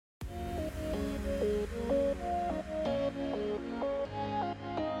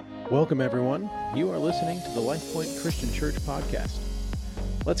Welcome, everyone. You are listening to the LifePoint Christian Church podcast.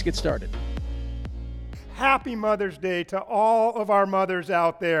 Let's get started. Happy Mother's Day to all of our mothers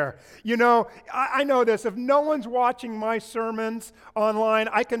out there. You know, I know this. If no one's watching my sermons online,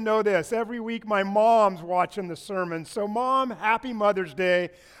 I can know this. Every week, my mom's watching the sermons. So, Mom, happy Mother's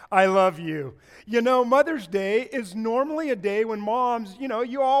Day. I love you. You know, Mother's Day is normally a day when moms,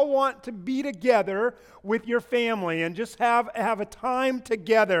 you all want to be together with your family and just have a time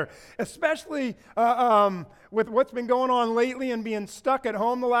together, especially with what's been going on lately and being stuck at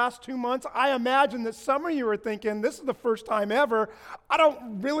home the last 2 months. I imagine that some of you are thinking, this is the first time ever. I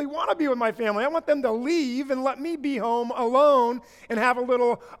don't really want to be with my family. I want them to leave and let me be home alone and have a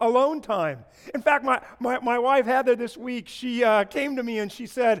little alone time. In fact, my wife, Heather, this week, she came to me and she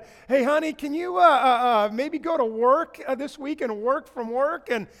said, hey, honey, can you maybe go to work this week and work from work?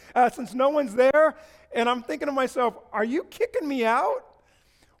 And since no one's there, and I'm thinking to myself, are you kicking me out?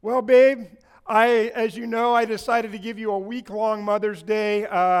 Well, babe, as you know, I decided to give you a week-long Mother's Day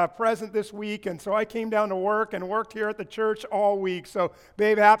present this week, and so I came down to work and worked here at the church all week. So,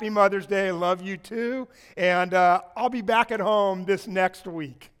 babe, happy Mother's Day. I love you too, and I'll be back at home this next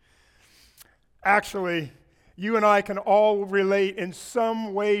week. Actually, you and I can all relate in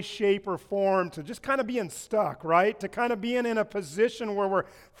some way, shape, or form to just kind of being stuck, right? To kind of being in a position where we're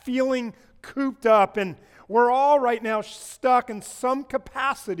feeling cooped up, and we're all right now stuck in some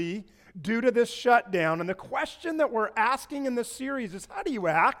capacity due to this shutdown. And the question that we're asking in this series is, how do you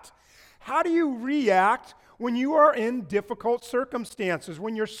act? How do you react when you are in difficult circumstances,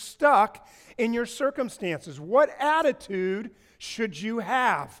 when you're stuck in your circumstances? What attitude should you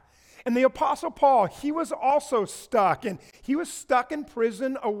have? And the Apostle Paul, he was also stuck, and he was stuck in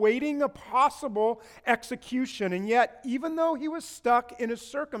prison awaiting a possible execution. And yet, even though he was stuck in his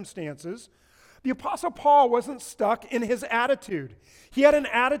circumstances, the Apostle Paul wasn't stuck in his attitude. He had an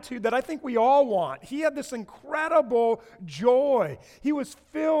attitude that I think we all want. He had this incredible joy. He was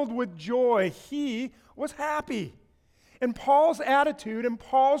filled with joy. He was happy. And Paul's attitude and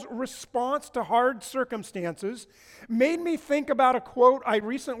Paul's response to hard circumstances made me think about a quote I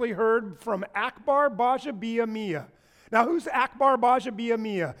recently heard from Akbar Gbajabiamila. Now, who's Akbar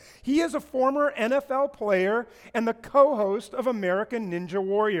Gbajabiamila? He is a former NFL player and the co-host of American Ninja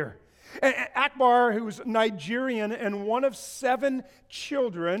Warrior. Akbar, who's Nigerian and one of 7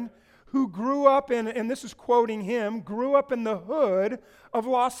 children who grew up in, and this is quoting him, grew up in the hood of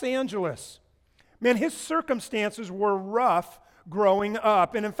Los Angeles. Man, his circumstances were rough growing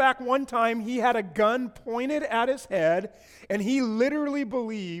up. And in fact, one time he had a gun pointed at his head, and he literally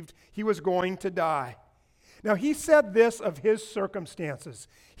believed he was going to die. Now, he said this of his circumstances.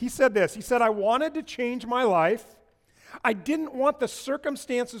 He said this. He said, I wanted to change my life. I didn't want the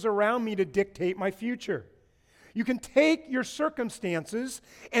circumstances around me to dictate my future. You can take your circumstances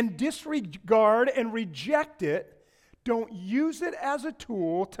and disregard and reject it. Don't use it as a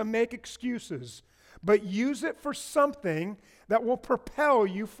tool to make excuses, but use it for something that will propel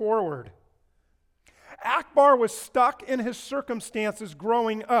you forward. Akbar was stuck in his circumstances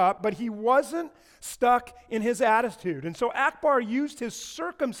growing up, but he wasn't stuck in his attitude. And so Akbar used his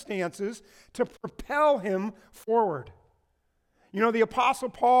circumstances to propel him forward. You know, the Apostle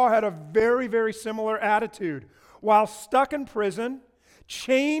Paul had a very, very similar attitude. While stuck in prison,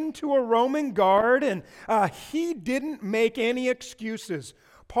 chained to a Roman guard, and he didn't make any excuses.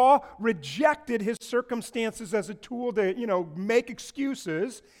 Paul rejected his circumstances as a tool to, make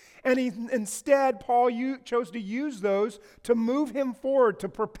excuses, and instead, Paul chose to use those to move him forward, to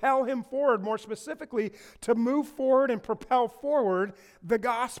propel him forward, more specifically, to move forward and propel forward the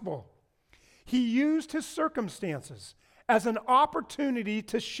gospel. He used his circumstances as an opportunity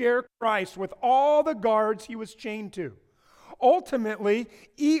to share Christ with all the guards he was chained to. Ultimately,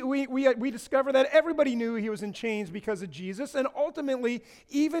 we discover that everybody knew he was in chains because of Jesus, and ultimately,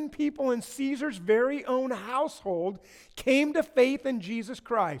 even people in Caesar's very own household came to faith in Jesus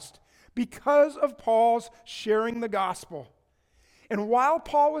Christ because of Paul's sharing the gospel. And while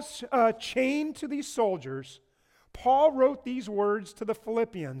Paul was chained to these soldiers, Paul wrote these words to the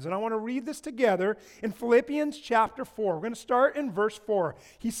Philippians, and I want to read this together in Philippians chapter 4. We're going to start in verse 4.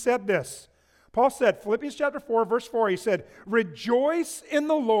 He said this. Paul said, Philippians chapter 4, verse 4, he said, rejoice in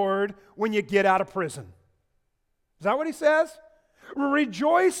the Lord when you get out of prison. Is that what he says?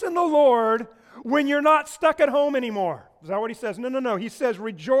 Rejoice in the Lord when you're not stuck at home anymore. Is that what he says? No. He says,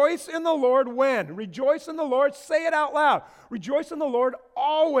 rejoice in the Lord when? Rejoice in the Lord. Say it out loud. Rejoice in the Lord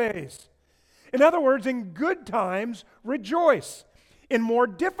always. In other words, in good times, rejoice. In more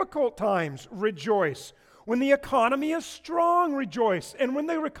difficult times, rejoice. When the economy is strong, rejoice. And when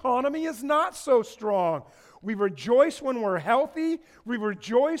the economy is not so strong, We rejoice when we're healthy. We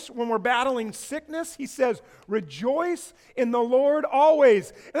rejoice when we're battling sickness. He says, rejoice in the Lord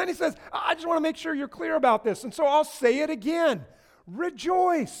always. And then he says, I just want to make sure you're clear about this. And so I'll say it again.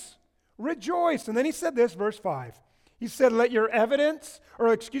 Rejoice. Rejoice. And then he said this, verse 5. He said, let your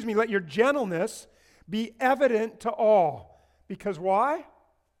gentleness be evident to all. Because why?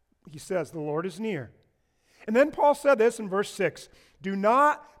 He says, the Lord is near. And then Paul said this in verse 6. Do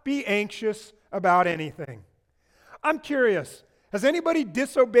not be anxious about anything. I'm curious, has anybody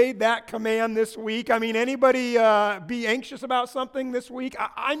disobeyed that command this week? I mean, anybody be anxious about something this week?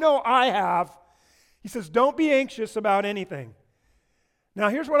 I know I have. He says, don't be anxious about anything. Now,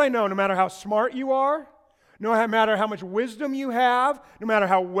 here's what I know. No matter how smart you are, no matter how much wisdom you have, no matter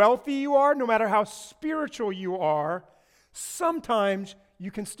how wealthy you are, no matter how spiritual you are, sometimes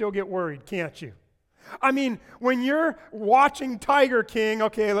you can still get worried, can't you? I mean, when you're watching Tiger King,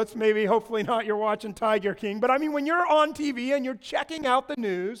 okay, hopefully not you're watching Tiger King, but I mean, when you're on TV and you're checking out the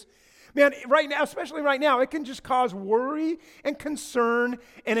news, man, right now, especially right now, it can just cause worry and concern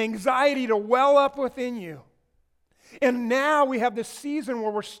and anxiety to well up within you. And now we have this season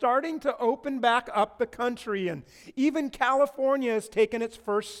where we're starting to open back up the country, and even California has taken its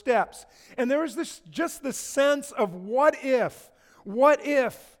first steps. And there is just the sense of what if? What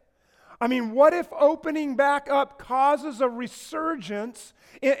if? I mean, what if opening back up causes a resurgence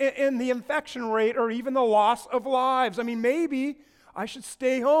in the infection rate or even the loss of lives? I mean, maybe I should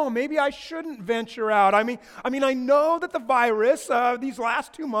stay home. Maybe I shouldn't venture out. I mean, I know that the virus, these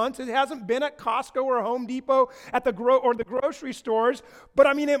last 2 months, it hasn't been at Costco or Home Depot at the grocery stores, but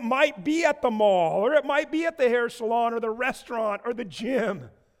I mean, it might be at the mall, or it might be at the hair salon, or the restaurant, or the gym.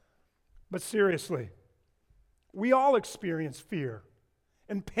 But seriously, we all experience fear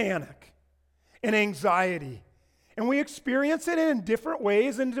and panic and anxiety. And we experience it in different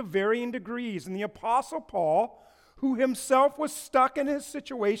ways and to varying degrees. And the Apostle Paul, who himself was stuck in his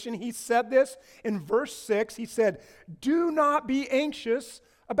situation, he said this in verse 6. He said, do not be anxious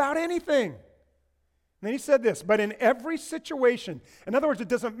about anything. And then he said this, but in every situation, in other words, it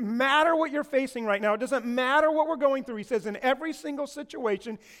doesn't matter what you're facing right now. It doesn't matter what we're going through. He says in every single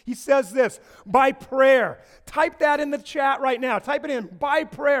situation, he says this, by prayer. Type that in the chat right now. Type it in, by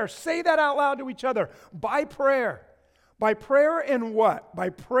prayer. Say that out loud to each other, by prayer. By prayer and what? By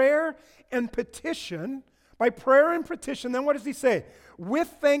prayer and petition. By prayer and petition, then what does he say? With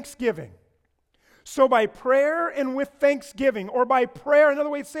thanksgiving. So by prayer and with thanksgiving, or by prayer, another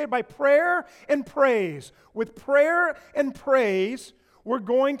way to say it, by prayer and praise. With prayer and praise, we're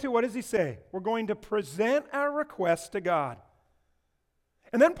going to, what does he say? We're going to present our requests to God.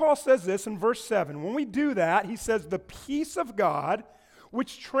 And then Paul says this in verse 7. When we do that, he says, the peace of God,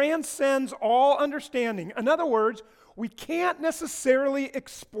 which transcends all understanding. In other words, we can't necessarily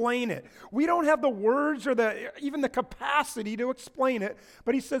explain it. We don't have the words or even the capacity to explain it.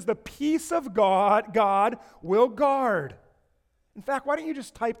 But he says the peace of God will guard. In fact, why don't you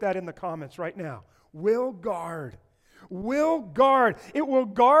just type that in the comments right now? Will guard. Will guard. It will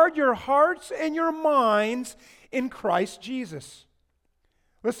guard your hearts and your minds in Christ Jesus.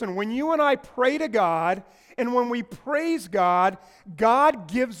 Listen, when you and I pray to God, and when we praise God, God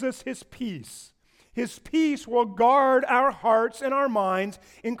gives us His peace. His peace will guard our hearts and our minds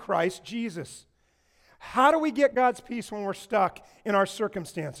in Christ Jesus. How do we get God's peace when we're stuck in our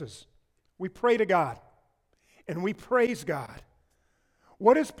circumstances? We pray to God, and we praise God.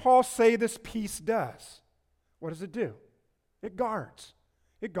 What does Paul say this peace does? What does it do? It guards.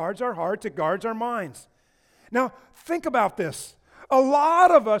 It guards our hearts. It guards our minds. Now, think about this. A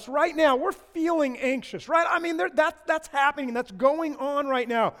lot of us right now, we're feeling anxious, right? I mean, that's happening. That's going on right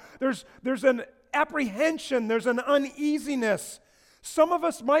now. There's an apprehension. There's an uneasiness. Some of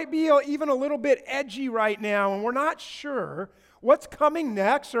us might be even a little bit edgy right now, and we're not sure what's coming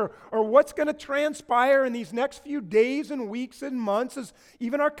next or what's going to transpire in these next few days and weeks and months as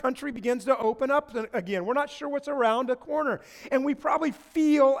even our country begins to open up again. We're not sure what's around the corner, and we probably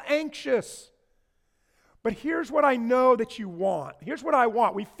feel anxious. But here's what I know that you want. Here's what I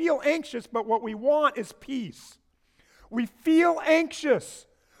want. We feel anxious, but what we want is peace. We feel anxious,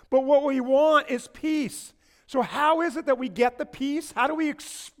 but what we want is peace. So how is it that we get the peace? How do we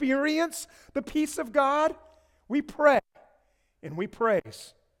experience the peace of God? We pray and we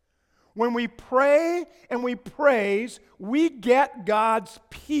praise. When we pray and we praise, we get God's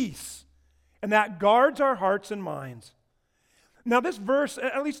peace, and that guards our hearts and minds. Now, this verse,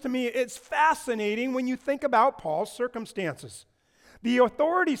 at least to me, it's fascinating when you think about Paul's circumstances. The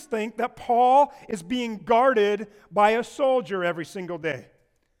authorities think that Paul is being guarded by a soldier every single day.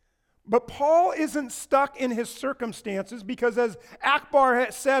 But Paul isn't stuck in his circumstances because, as Akbar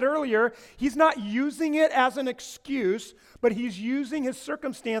had said earlier, he's not using it as an excuse, but he's using his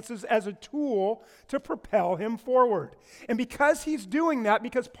circumstances as a tool to propel him forward. And because he's doing that,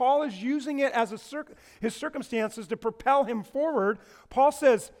 because Paul is using it as his circumstances to propel him forward, Paul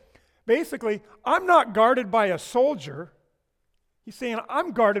says, basically, I'm not guarded by a soldier. He's saying,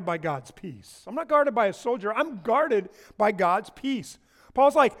 I'm guarded by God's peace. I'm not guarded by a soldier. I'm guarded by God's peace.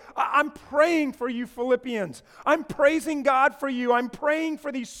 Paul's like, I'm praying for you, Philippians. I'm praising God for you. I'm praying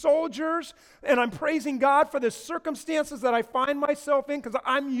for these soldiers, and I'm praising God for the circumstances that I find myself in because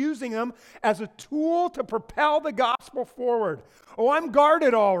I'm using them as a tool to propel the gospel forward. Oh, I'm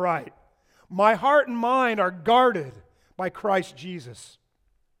guarded all right. My heart and mind are guarded by Christ Jesus.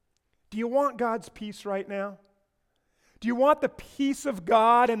 Do you want God's peace right now? Do you want the peace of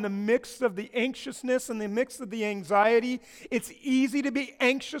God in the mix of the anxiousness and the mix of the anxiety? It's easy to be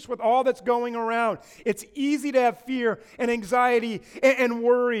anxious with all that's going around. It's easy to have fear and anxiety and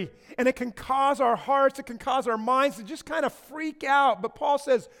worry. And it can cause our hearts, it can cause our minds to just kind of freak out. But Paul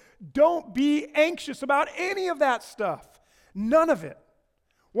says, don't be anxious about any of that stuff. None of it.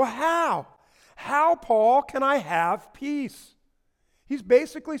 Well, how? How, Paul, can I have peace? He's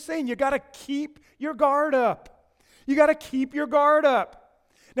basically saying you got to keep your guard up. You got to keep your guard up.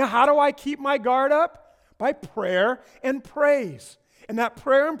 Now, how do I keep my guard up? By prayer and praise. And that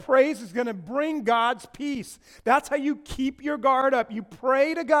prayer and praise is going to bring God's peace. That's how you keep your guard up. You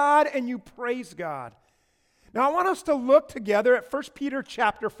pray to God and you praise God. Now, I want us to look together at 1 Peter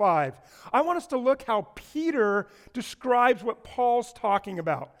chapter 5. I want us to look how Peter describes what Paul's talking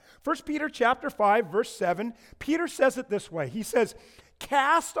about. 1 Peter chapter 5, verse 7, Peter says it this way. He says,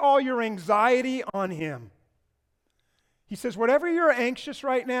 cast all your anxiety on him. He says, whatever you're anxious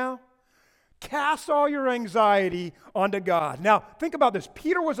right now, cast all your anxiety onto God. Now, think about this.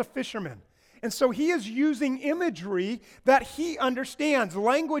 Peter was a fisherman. And so he is using imagery that he understands,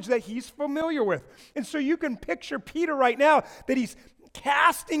 language that he's familiar with. And so you can picture Peter right now that he's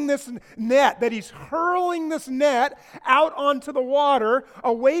casting this net, that he's hurling this net out onto the water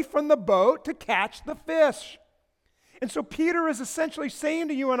away from the boat to catch the fish. And so Peter is essentially saying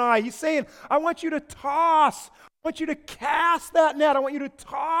to you and I, he's saying, I want you to toss, I want you to cast that net. I want you to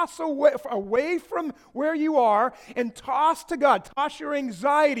toss away from where you are and toss to God. Toss your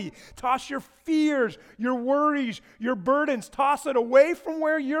anxiety, toss your fears, your worries, your burdens. Toss it away from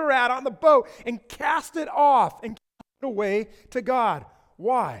where you're at on the boat and cast it off and cast it away to God.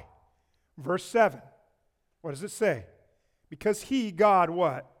 Why? Verse 7. What does it say? Because He, God,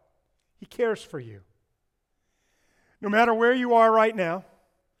 what? He cares for you. No matter where you are right now,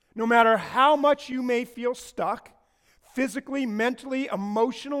 no matter how much you may feel stuck, physically, mentally,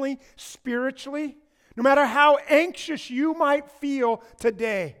 emotionally, spiritually, no matter how anxious you might feel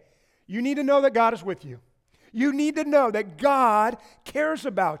today, you need to know that God is with you. You need to know that God cares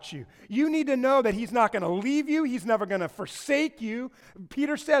about you. You need to know that He's not going to leave you. He's never going to forsake you.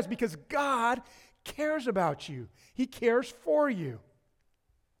 Peter says, because God cares about you. He cares for you.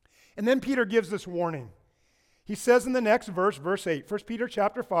 And then Peter gives this warning. He says in the next verse, verse 8, 1 Peter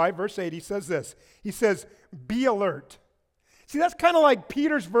chapter 5, verse 8, he says this. He says, be alert. See, that's kind of like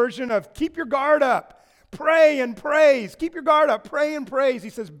Peter's version of keep your guard up, pray and praise. Keep your guard up, pray and praise. He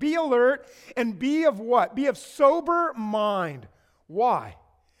says, be alert and be of what? Be of sober mind. Why?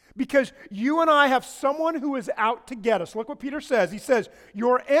 Because you and I have someone who is out to get us. Look what Peter says. He says,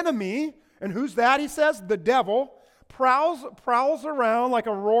 your enemy, and who's that? He says, the devil, prowls around like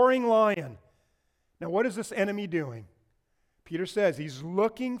a roaring lion. Now, what is this enemy doing? Peter says he's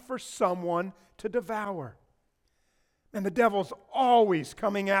looking for someone to devour. And the devil's always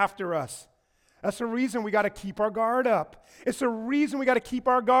coming after us. That's the reason we got to keep our guard up. It's the reason we got to keep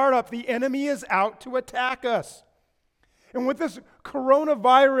our guard up. The enemy is out to attack us. And with this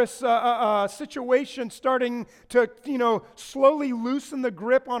coronavirus situation starting to, slowly loosen the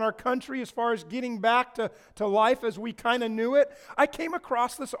grip on our country as far as getting back to life as we kind of knew it, I came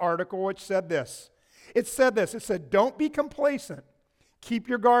across this article which said this. It said, don't be complacent. Keep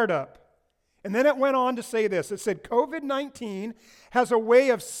your guard up. And then it went on to say this. It said, COVID-19 has a way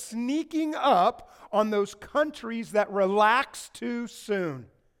of sneaking up on those countries that relax too soon.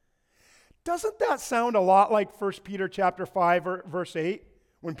 Doesn't that sound a lot like 1 Peter chapter 5, verse 8?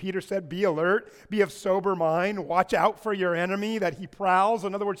 When Peter said, be alert, be of sober mind, watch out for your enemy, that he prowls.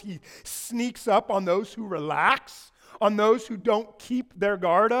 In other words, he sneaks up on those who relax, on those who don't keep their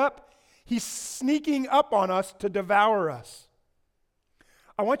guard up. He's sneaking up on us to devour us.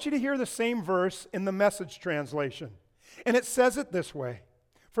 I want you to hear the same verse in the Message translation. And it says it this way.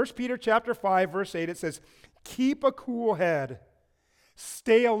 1 Peter chapter 5, verse 8, it says, keep a cool head.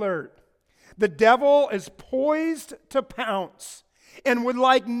 Stay alert. The devil is poised to pounce and would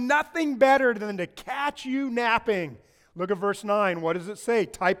like nothing better than to catch you napping. Look at verse 9. What does it say?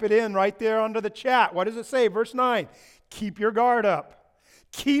 Type it in right there under the chat. What does it say? Verse 9. Keep your guard up.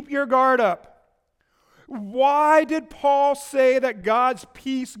 Keep your guard up. Why did Paul say that God's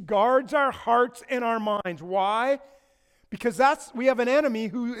peace guards our hearts and our minds? Why? Because we have an enemy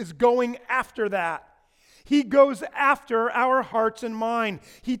who is going after that. He goes after our hearts and mind.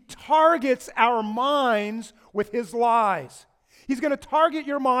 He targets our minds with his lies. He's going to target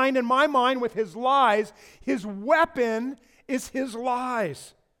your mind and my mind with his lies. His weapon is his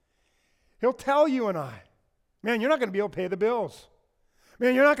lies. He'll tell you and I, man, you're not going to be able to pay the bills.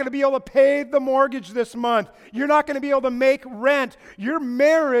 Man, you're not going to be able to pay the mortgage this month. You're not going to be able to make rent. Your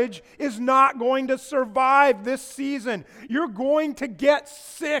marriage is not going to survive this season. You're going to get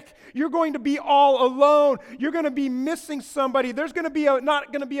sick. You're going to be all alone. You're going to be missing somebody. There's going to be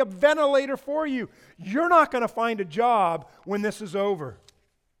not going to be a ventilator for you. You're not going to find a job when this is over.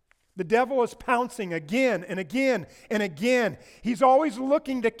 The devil is pouncing again and again and again. He's always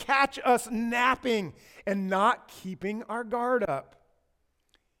looking to catch us napping and not keeping our guard up.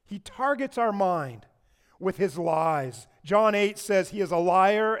 He targets our mind with his lies. John 8 says he is a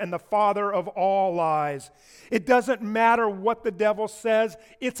liar and the father of all lies. It doesn't matter what the devil says,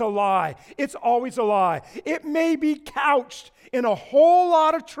 it's a lie. It's always a lie. It may be couched in a whole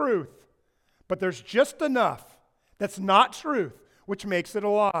lot of truth, but there's just enough that's not truth, which makes it a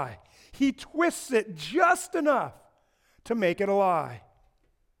lie. He twists it just enough to make it a lie.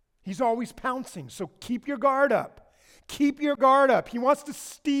 He's always pouncing, so keep your guard up. Keep your guard up. He wants to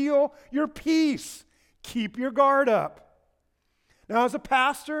steal your peace. Keep your guard up. Now, as a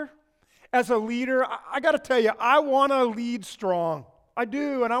pastor, as a leader, I got to tell you, I want to lead strong. I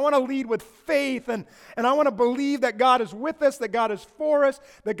do, and I want to lead with faith, and I want to believe that God is with us, that God is for us,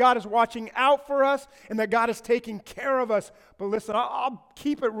 that God is watching out for us, and that God is taking care of us. But listen, I'll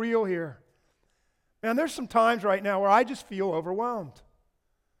keep it real here. Man, there's some times right now where I just feel overwhelmed.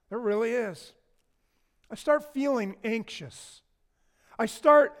 There really is. I start feeling anxious. I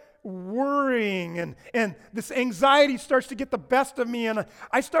start worrying, and this anxiety starts to get the best of me, and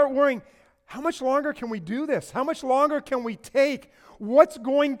I start worrying, how much longer can we do this? How much longer can we take? What's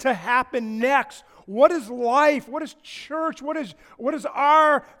going to happen next? What is life? What is church? What is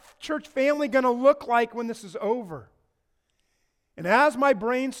our church family going to look like when this is over? And as my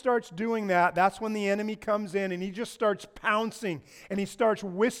brain starts doing that, that's when the enemy comes in and he just starts pouncing and he starts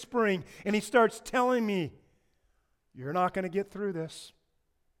whispering and he starts telling me, you're not going to get through this.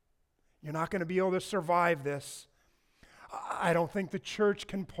 You're not going to be able to survive this. I don't think the church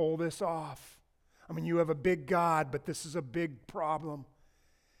can pull this off. I mean, you have a big God, but this is a big problem.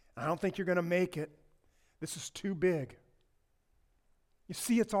 I don't think you're going to make it. This is too big. You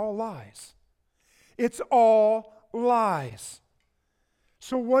see, it's all lies. It's all lies.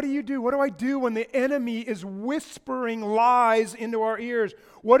 So what do you do? What do I do when the enemy is whispering lies into our ears?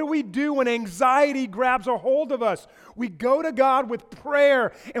 What do we do when anxiety grabs a hold of us? We go to God with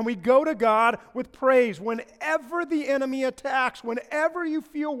prayer and we go to God with praise. Whenever the enemy attacks, whenever you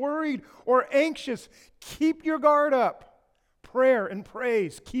feel worried or anxious, keep your guard up. Prayer and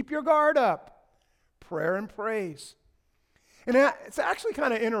praise. Keep your guard up. Prayer and praise. And it's actually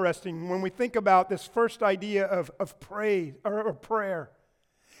kind of interesting when we think about this first idea of praise or prayer.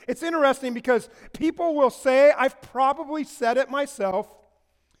 It's interesting because people will say, I've probably said it myself,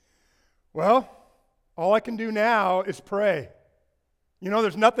 well, all I can do now is pray. You know,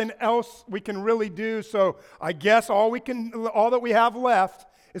 there's nothing else we can really do, so I guess all that we have left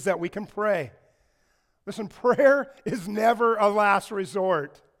is that we can pray. Listen, prayer is never a last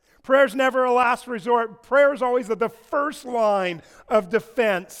resort. Prayer is never a last resort. Prayer is always the first line of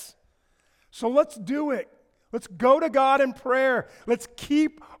defense. So let's do it. Let's go to God in prayer. Let's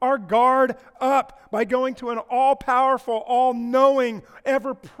keep our guard up by going to an all-powerful, all-knowing,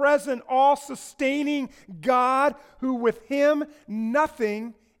 ever-present, all-sustaining God who with him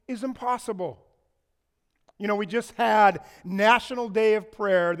nothing is impossible. You know, we just had National Day of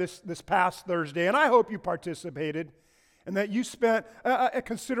Prayer this past Thursday, and I hope you participated and that you spent a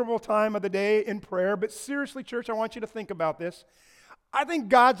considerable time of the day in prayer. But seriously, church, I want you to think about this. I think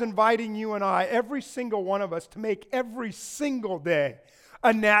God's inviting you and I, every single one of us, to make every single day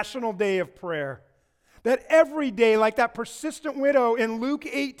a national day of prayer. That every day, like that persistent widow in Luke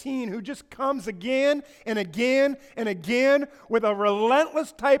 18 who just comes again and again and again with a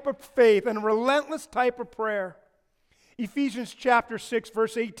relentless type of faith and a relentless type of prayer. Ephesians chapter 6,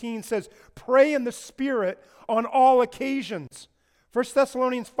 verse 18 says, pray in the Spirit on all occasions. 1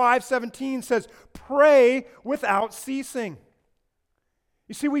 Thessalonians 5:17 says, pray without ceasing.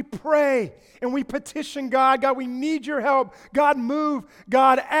 You see, we pray and we petition God. God, we need your help. God, move.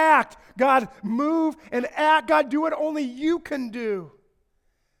 God, act. God, move and act. God, do what only you can do.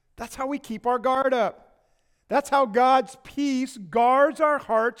 That's how we keep our guard up. That's how God's peace guards our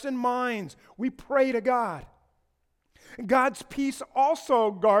hearts and minds. We pray to God. God's peace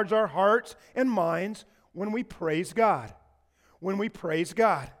also guards our hearts and minds when we praise God. When we praise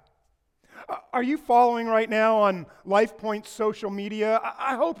God. Are you following right now on LifePoint social media?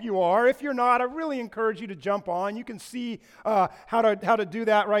 I hope you are. If you're not, I really encourage you to jump on. You can see how to do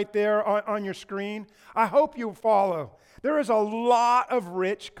that right there on your screen. I hope you follow. There is a lot of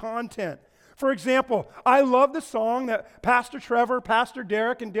rich content. For example, I love the song that Pastor Trevor, Pastor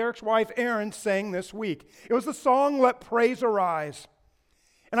Derek, and Derek's wife Erin sang this week. It was the song, Let Praise Arise.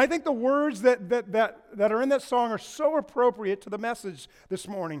 And I think the words that are in that song are so appropriate to the message this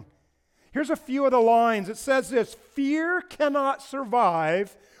morning. Here's a few of the lines. It says this: fear cannot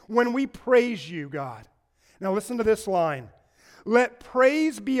survive when we praise you, God. Now listen to this line. Let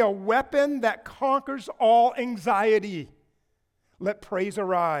praise be a weapon that conquers all anxiety. Let praise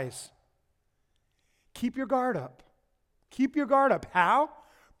arise. Keep your guard up. Keep your guard up. How?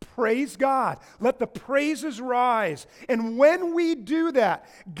 Praise God. Let the praises rise. And when we do that,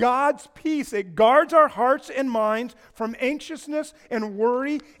 God's peace, it guards our hearts and minds from anxiousness and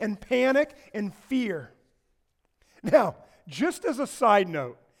worry and panic and fear. Now, just as a side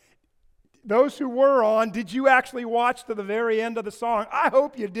note, those who were on, did you actually watch to the very end of the song? I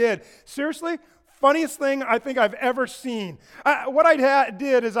hope you did. Seriously? Funniest thing I think I've ever seen. What I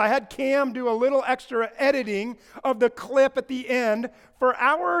did is I had Cam do a little extra editing of the clip at the end for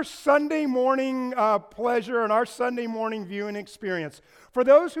our Sunday morning pleasure and our Sunday morning viewing experience. For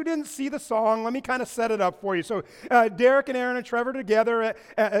those who didn't see the song, let me kind of set it up for you. So Derek and Erin and Trevor together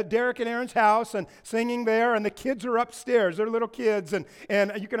at Derek and Erin's house and singing there, and the kids are upstairs. They're little kids, and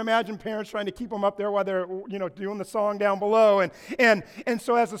you can imagine parents trying to keep them up there while they're doing the song down below. And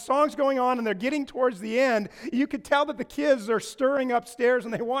so as the song's going on and they're getting towards the end, you could tell that the kids are stirring upstairs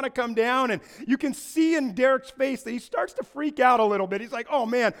and they want to come down, and you can see in Derek's face that he starts to freak out a little bit. He's like, oh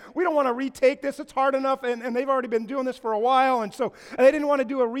man, we don't want to retake this. It's hard enough, and they've already been doing this for a while, and so they didn't want to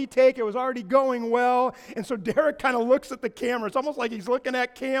do a retake. It was already going well. And so Derek kind of looks at the camera. It's almost like he's looking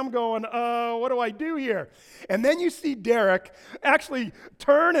at Cam going, what do I do here? And then you see Derek actually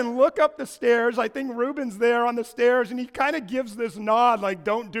turn and look up the stairs. I think Ruben's there on the stairs, and he kind of gives this nod like,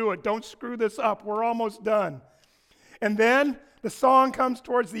 don't do it. Don't screw this up. We're almost done. And then the song comes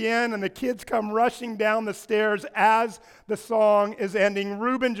towards the end, and the kids come rushing down the stairs as the song is ending.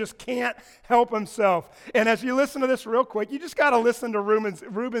 Reuben just can't help himself. And as you listen to this real quick, you just got to listen to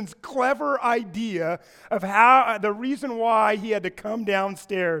Reuben's clever idea of how the reason why he had to come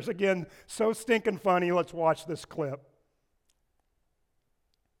downstairs. Again, so stinking funny. Let's watch this clip.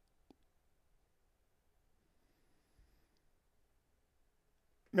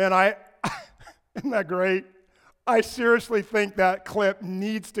 Man, isn't that great? I seriously think that clip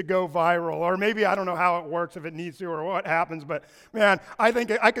needs to go viral, or maybe I don't know how it works, if it needs to or what happens, but man, I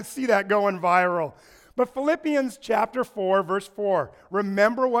think I could see that going viral. But Philippians chapter 4, verse 4,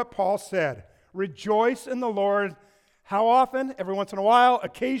 remember what Paul said, rejoice in the Lord. How often? Every once in a while,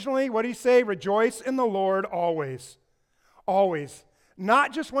 occasionally. What did he say? Rejoice in the Lord always. Always.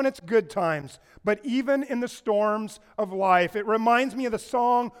 Not just when it's good times, but even in the storms of life. It reminds me of the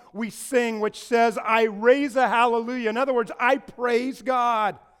song we sing, which says, I raise a hallelujah. In other words, I praise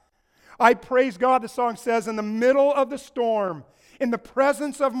God. I praise God, the song says, in the middle of the storm, in the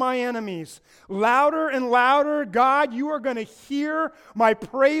presence of my enemies. Louder and louder, God, you are going to hear my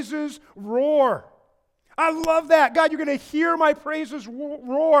praises roar. I love that. God, you're going to hear my praises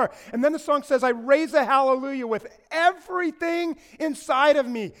roar. And then the song says, I raise a hallelujah with everything inside of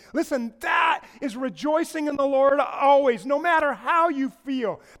me. Listen, that is rejoicing in the Lord always, no matter how you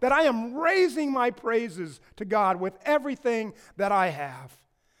feel, that I am raising my praises to God with everything that I have.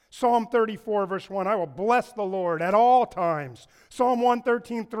 Psalm 34, verse 1, I will bless the Lord at all times. Psalm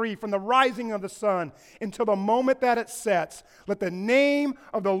 113:3, from the rising of the sun until the moment that it sets, let the name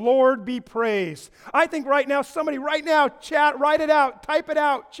of the Lord be praised. I think right now, somebody right now, chat, write it out, type it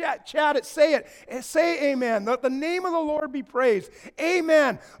out, chat it, say it, and say amen. Let the name of the Lord be praised.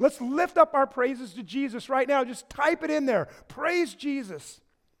 Amen. Let's lift up our praises to Jesus right now. Just type it in there. Praise Jesus.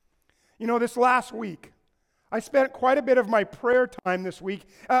 You know, this last week, I spent quite a bit of my prayer time this week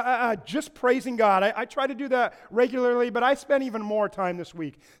just praising God. I try to do that regularly, but I spent even more time this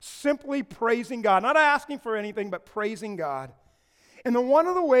week simply praising God. Not asking for anything, but praising God. And one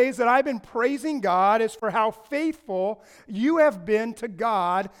of the ways that I've been praising God is for how faithful you have been to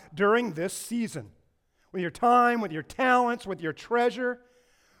God during this season. With your time, with your talents, with your treasure.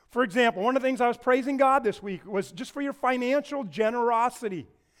 For example, one of the things I was praising God this week was just for your financial generosity.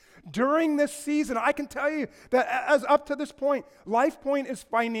 During this season, I can tell you that as up to this point, LifePoint is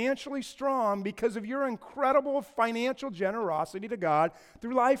financially strong because of your incredible financial generosity to God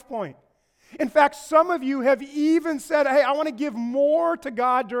through LifePoint. In fact, some of you have even said, hey, I want to give more to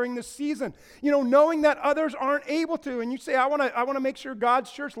God during this season, knowing that others aren't able to. And you say, I want to make sure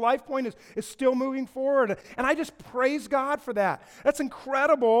God's church, LifePoint, is still moving forward. And I just praise God for that. That's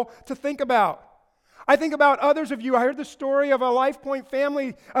incredible to think about. I think about others of you. I heard the story of a LifePoint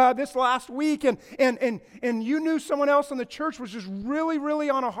family this last week, and you knew someone else in the church was just really, really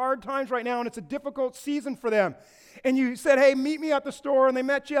on a hard times right now, and it's a difficult season for them. And you said, hey, meet me at the store, and they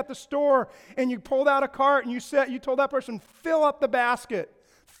met you at the store, and you pulled out a cart, and you told that person, fill up the basket.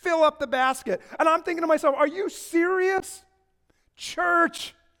 Fill up the basket. And I'm thinking to myself, are you serious?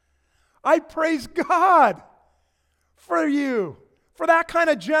 Church, I praise God for you, for that kind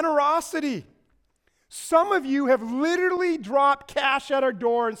of generosity. Some of you have literally dropped cash at our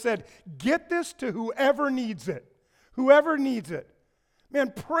door and said, get this to whoever needs it. Whoever needs it.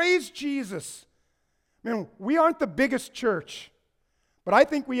 Man, praise Jesus. Man, we aren't the biggest church, but I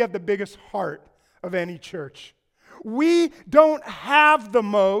think we have the biggest heart of any church. We don't have the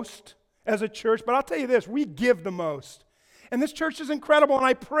most as a church, but I'll tell you this, we give the most. And this church is incredible, and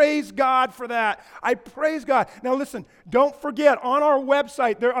I praise God for that. I praise God. Now listen, don't forget, on our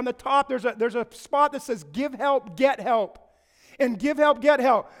website, there on the top, there's a spot that says Give Help, Get Help. And give help, get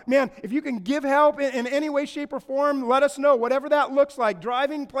help. Man, if you can give help in any way, shape, or form, let us know. Whatever that looks like.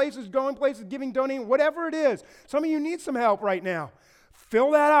 Driving places, going places, giving, donating, whatever it is. Some of you need some help right now.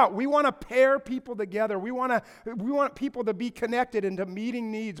 Fill that out. We want to pair people together. We want people to be connected and to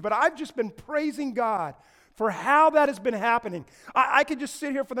meeting needs. But I've just been praising God for how that has been happening. I could just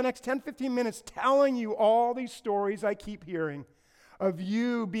sit here for the next 10, 15 minutes telling you all these stories I keep hearing of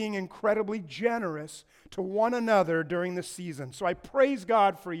you being incredibly generous to one another during the season. So I praise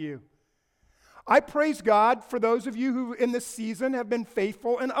God for you. I praise God for those of you who in this season have been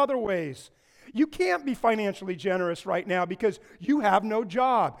faithful in other ways. You can't be financially generous right now because you have no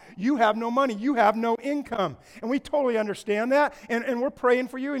job. You have no money. You have no income. And we totally understand that. And we're praying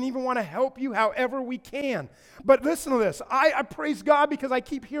for you and even want to help you however we can. But listen to this. I praise God because I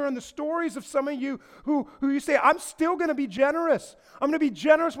keep hearing the stories of some of you who you say, I'm still going to be generous. I'm going to be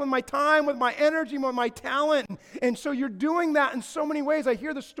generous with my time, with my energy, with my talent. And so you're doing that in so many ways. I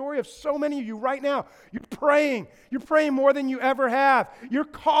hear the story of so many of you right now. You're praying. You're praying more than you ever have. You're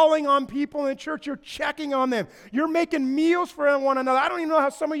calling on people in the church. You're checking on them. You're making meals for one another. I don't even know how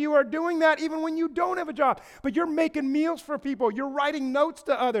some of you are doing that even when you don't have a job. But you're making meals for people. You're writing notes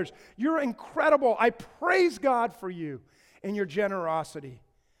to others. You're incredible. I praise God for you and your generosity.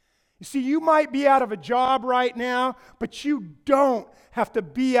 You see, you might be out of a job right now, but you don't have to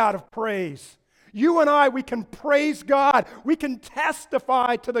be out of praise. You and I, we can praise God. We can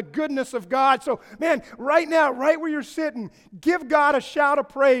testify to the goodness of God. So, man, right now, right where you're sitting, give God a shout of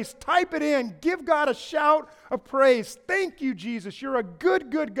praise. Type it in. Give God a shout of praise. Thank you, Jesus. You're a good,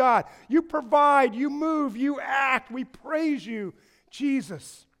 good God. You provide, you move, you act. We praise you,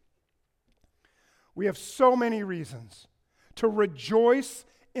 Jesus. We have so many reasons to rejoice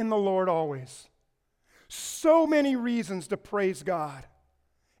in the Lord always. So many reasons to praise God.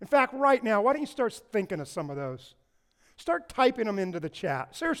 In fact, right now, why don't you start thinking of some of those? Start typing them into the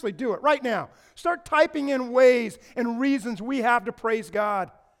chat. Seriously, do it right now. Start typing in ways and reasons we have to praise God.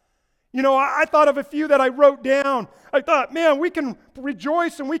 You know, I thought of a few that I wrote down. I thought, man, we can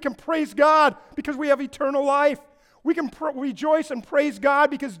rejoice and we can praise God because we have eternal life. We can rejoice and praise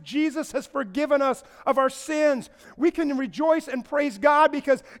God because Jesus has forgiven us of our sins. We can rejoice and praise God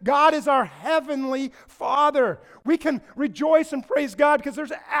because God is our heavenly Father. We can rejoice and praise God because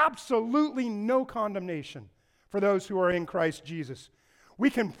there's absolutely no condemnation for those who are in Christ Jesus. We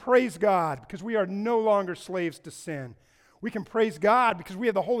can praise God because we are no longer slaves to sin. We can praise God because we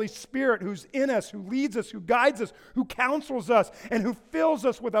have the Holy Spirit who's in us, who leads us, who guides us, who counsels us, and who fills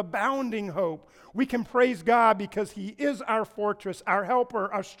us with abounding hope. We can praise God because He is our fortress, our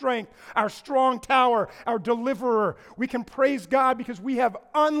helper, our strength, our strong tower, our deliverer. We can praise God because we have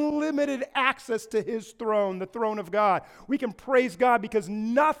unlimited access to His throne, the throne of God. We can praise God because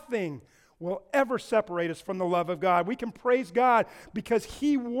nothing will ever separate us from the love of God. We can praise God because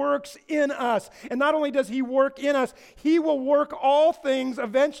He works in us. And not only does He work in us, He will work all things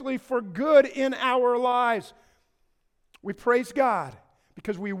eventually for good in our lives. We praise God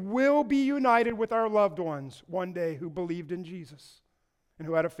because we will be united with our loved ones one day who believed in Jesus and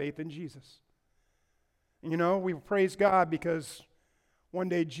who had a faith in Jesus. And you know, we praise God because one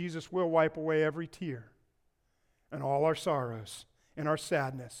day Jesus will wipe away every tear and all our sorrows. in our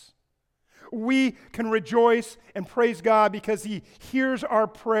sadness. We can rejoice and praise God because He hears our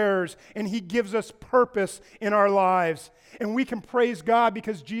prayers and He gives us purpose in our lives. And we can praise God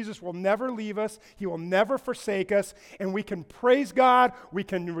because Jesus will never leave us. He will never forsake us. And we can praise God. We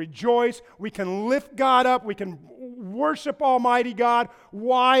can rejoice. We can lift God up. We can worship Almighty God.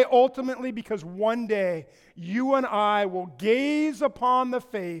 Why? Ultimately, because one day you and I will gaze upon the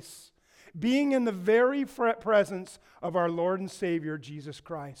face, being in the very presence of our Lord and Savior, Jesus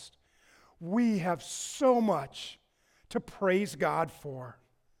Christ. We have so much to praise God for.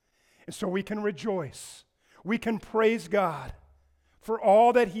 And so we can rejoice. We can praise God for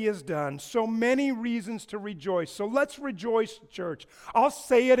all that He has done. So many reasons to rejoice. So let's rejoice, church. I'll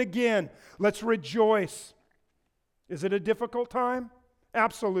say it again. Let's rejoice. Is it a difficult time?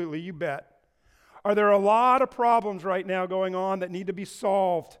 Absolutely, you bet. Are there a lot of problems right now going on that need to be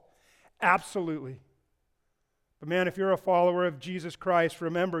solved? Absolutely. But man, if you're a follower of Jesus Christ,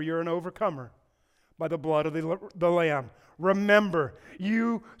 remember you're an overcomer by the blood of the Lamb. Remember,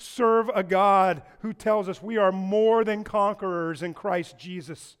 you serve a God who tells us we are more than conquerors in Christ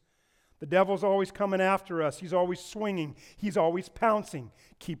Jesus. The devil's always coming after us. He's always swinging. He's always pouncing.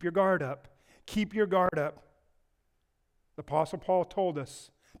 Keep your guard up. Keep your guard up. The Apostle Paul told us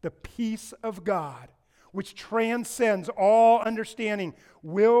the peace of God, which transcends all understanding,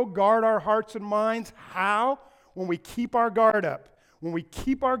 will guard our hearts and minds. How? When we keep our guard up. When we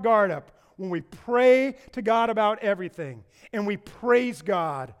keep our guard up. When we pray to God about everything. And we praise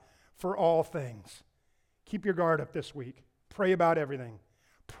God for all things. Keep your guard up this week. Pray about everything.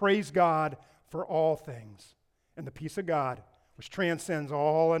 Praise God for all things. And the peace of God, which transcends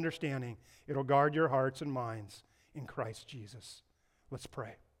all understanding, it'll guard your hearts and minds in Christ Jesus. Let's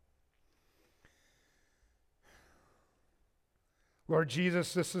pray. Lord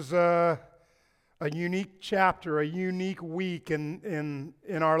Jesus, this is a unique chapter, a unique week in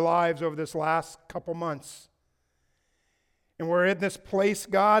our lives over this last couple months. And we're in this place,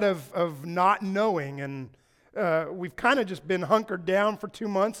 God, of not knowing. And we've kind of just been hunkered down for 2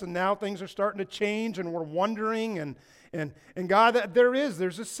 months, and now things are starting to change, and we're wondering. And God,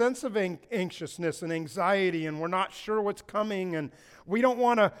 there's a sense of anxiousness and anxiety, and we're not sure what's coming. And we don't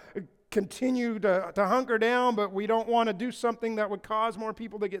want to continue to hunker down, but we don't want to do something that would cause more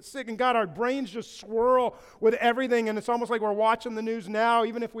people to get sick. And God, our brains just swirl with everything, and it's almost like we're watching the news now,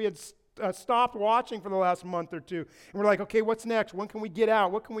 even if we had stopped watching for the last month or two. And we're like, okay, what's next? When can we get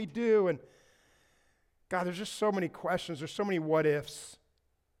out? What can we do? And God, there's just so many questions. There's so many what ifs.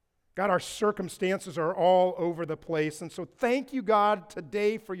 God, our circumstances are all over the place. And so thank you, God,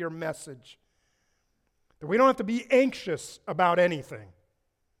 today for your message, that we don't have to be anxious about anything.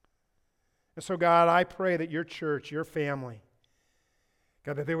 And so, God, I pray that your church, your family,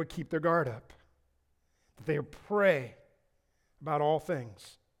 God, that they would keep their guard up, that they would pray about all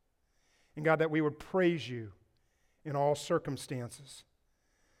things, and God, that we would praise you in all circumstances.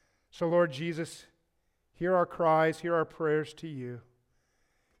 So, Lord Jesus, hear our cries, hear our prayers to you.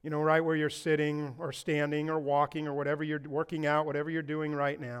 You know, right where you're sitting or standing or walking or whatever you're working out, whatever you're doing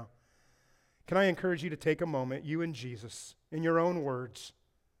right now. Can I encourage you to take a moment, you and Jesus, in your own words,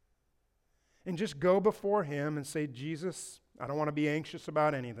 and just go before Him and say, Jesus, I don't want to be anxious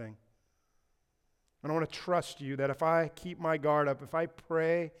about anything. I don't want to trust you that if I keep my guard up, if I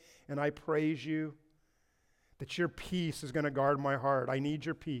pray and I praise you, that your peace is going to guard my heart. I need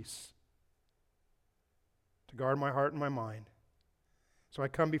your peace to guard my heart and my mind. So I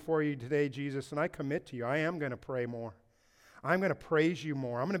come before you today, Jesus, and I commit to you. I am going to pray more. I'm going to praise you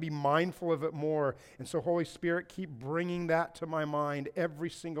more. I'm going to be mindful of it more. And so, Holy Spirit, keep bringing that to my mind every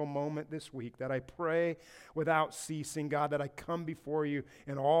single moment this week, that I pray without ceasing, God, that I come before you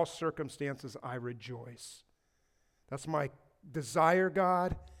in all circumstances, I rejoice. That's my desire,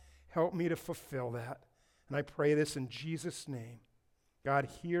 God. Help me to fulfill that. And I pray this in Jesus' name. God,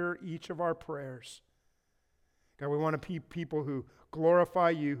 hear each of our prayers. God, we want to be people who glorify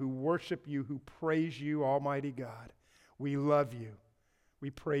you, who worship you, who praise you, Almighty God. We love you.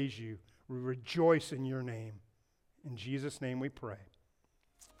 We praise you. We rejoice in your name. In Jesus' name we pray.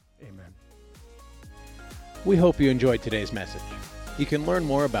 Amen. We hope you enjoyed today's message. You can learn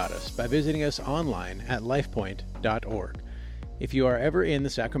more about us by visiting us online at lifepoint.org. If you are ever in the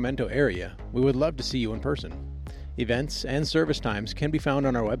Sacramento area, we would love to see you in person. Events and service times can be found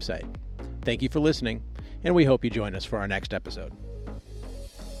on our website. Thank you for listening, and we hope you join us for our next episode.